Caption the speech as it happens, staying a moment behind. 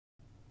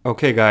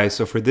Okay guys,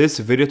 so for this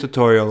video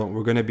tutorial,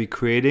 we're going to be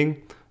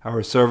creating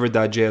our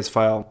server.js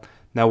file.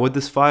 Now what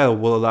this file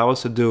will allow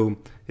us to do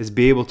is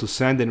be able to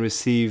send and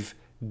receive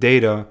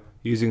data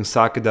using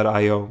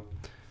socket.io.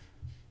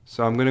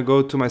 So I'm going to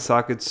go to my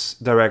sockets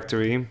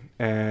directory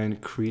and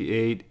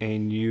create a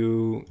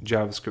new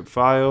JavaScript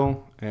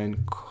file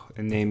and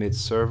name it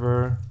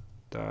server.js.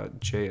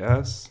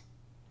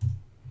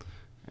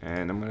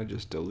 And I'm going to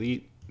just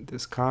delete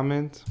this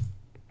comment.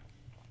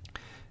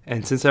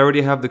 And since I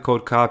already have the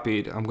code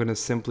copied, I'm going to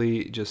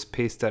simply just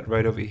paste that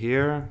right over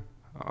here.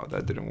 Oh,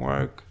 that didn't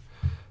work.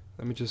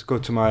 Let me just go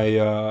to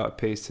my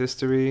paste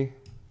history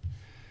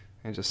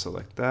and just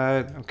select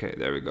that. Okay,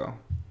 there we go.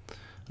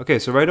 Okay,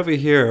 so right over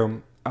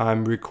here,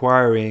 I'm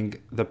requiring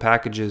the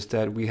packages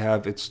that we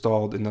have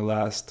installed in the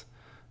last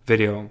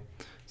video.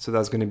 So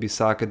that's going to be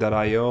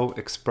socket.io,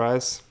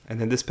 express,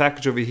 and then this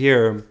package over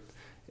here,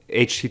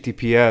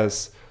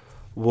 HTTPS,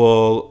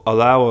 will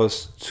allow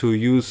us to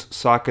use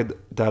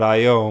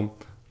socket.io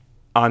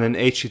on an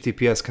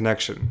HTTPS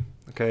connection.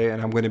 Okay,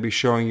 and I'm going to be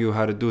showing you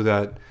how to do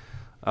that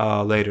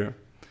later.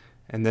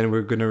 And then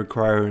we're going to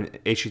require an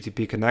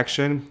HTTP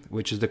connection,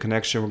 which is the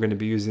connection we're going to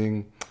be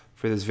using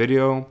for this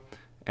video,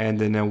 and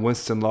then a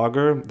Winston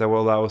logger that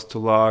will allow us to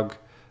log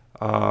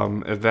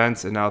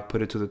events and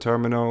output it to the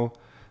terminal.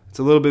 It's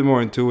a little bit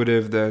more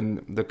intuitive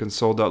than the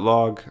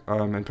console.log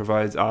and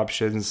provides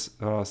options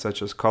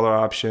such as color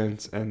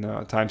options and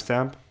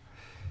timestamp.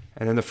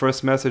 And then the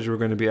first message we're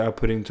going to be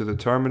outputting to the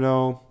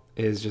terminal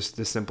is just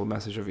this simple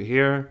message over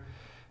here.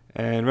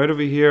 And right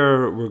over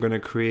here, we're going to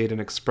create an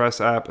Express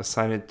app,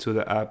 assign it to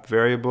the app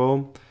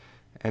variable.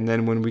 And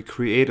then when we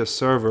create a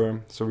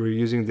server, so we're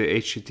using the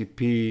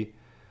HTTP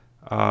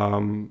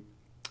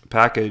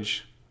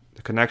package,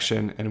 the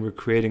connection, and we're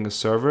creating a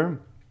server.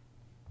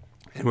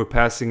 And we're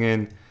passing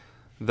in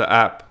the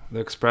app, the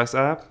Express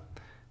app,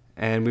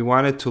 and we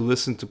wanted to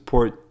listen to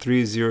port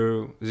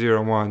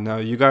 3001. Now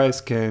you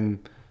guys can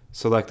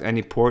select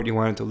any port you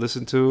wanted to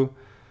listen to,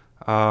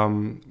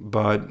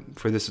 but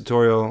for this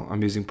tutorial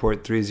I'm using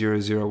port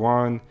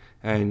 3001,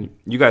 and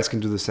you guys can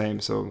do the same,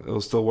 so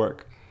it'll still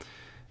work.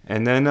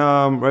 And then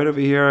right over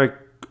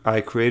here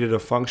I created a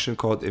function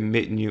called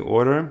emit new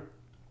order,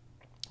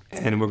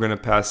 and we're going to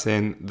pass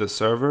in the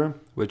server,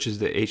 which is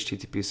the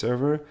HTTP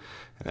server.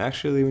 And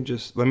actually,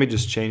 let me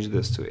just change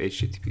this to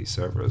HTTP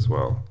server as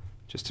well,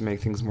 just to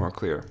make things more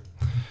clear.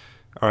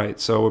 All right,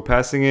 so we're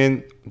passing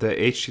in the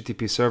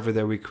HTTP server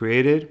that we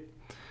created,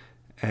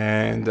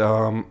 and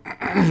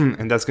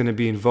and that's going to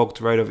be invoked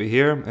right over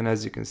here. And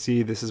as you can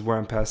see, this is where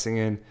I'm passing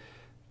in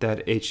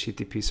that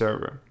HTTP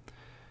server.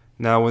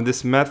 Now, when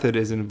this method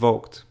is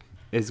invoked,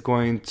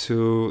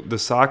 the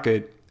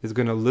socket is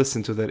going to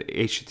listen to that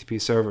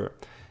HTTP server.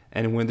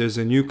 And when there's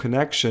a new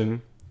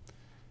connection,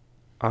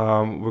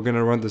 we're going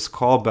to run this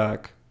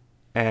callback,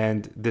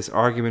 and this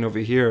argument over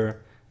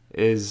here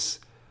is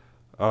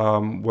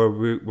where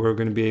we're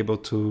going to be able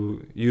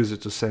to use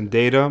it to send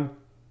data,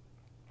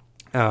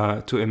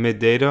 to emit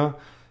data,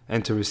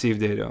 and to receive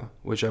data,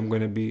 which I'm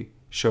going to be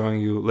showing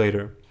you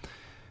later.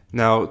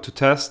 Now, to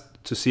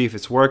test to see if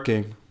it's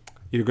working,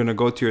 you're going to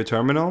go to your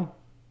terminal,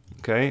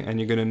 okay, and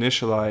you're going to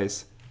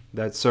initialize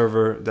that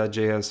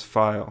server.js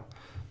file.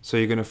 So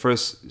you're going to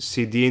first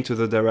cd into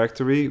the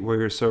directory where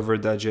your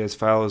server.js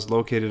file is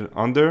located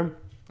under,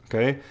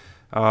 okay?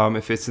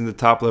 If it's in the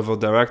top level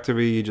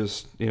directory, you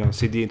just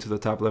cd into the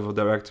top level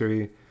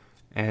directory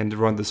and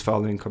run this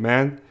following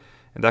command.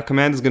 And that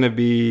command is going to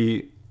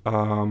be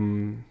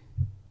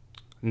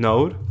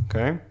node,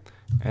 okay?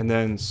 And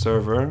then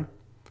server,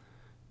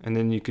 and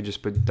then you could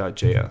just put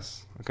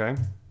 .js, okay?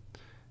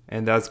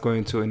 And that's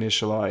going to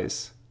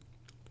initialize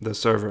the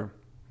server,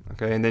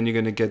 okay? And then you're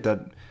going to get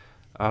that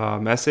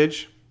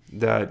message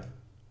that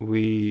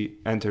we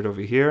entered over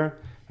here,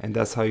 and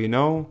that's how you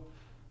know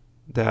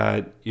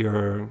that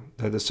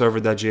the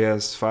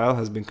server.js file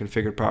has been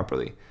configured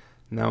properly.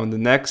 Now in the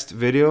next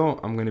video,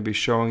 I'm going to be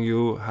showing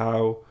you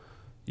how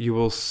you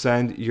will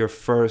send your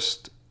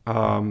first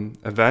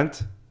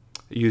event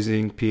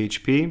using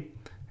PHP,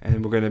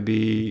 and we're going to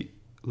be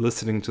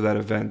listening to that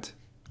event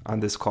on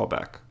this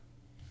callback.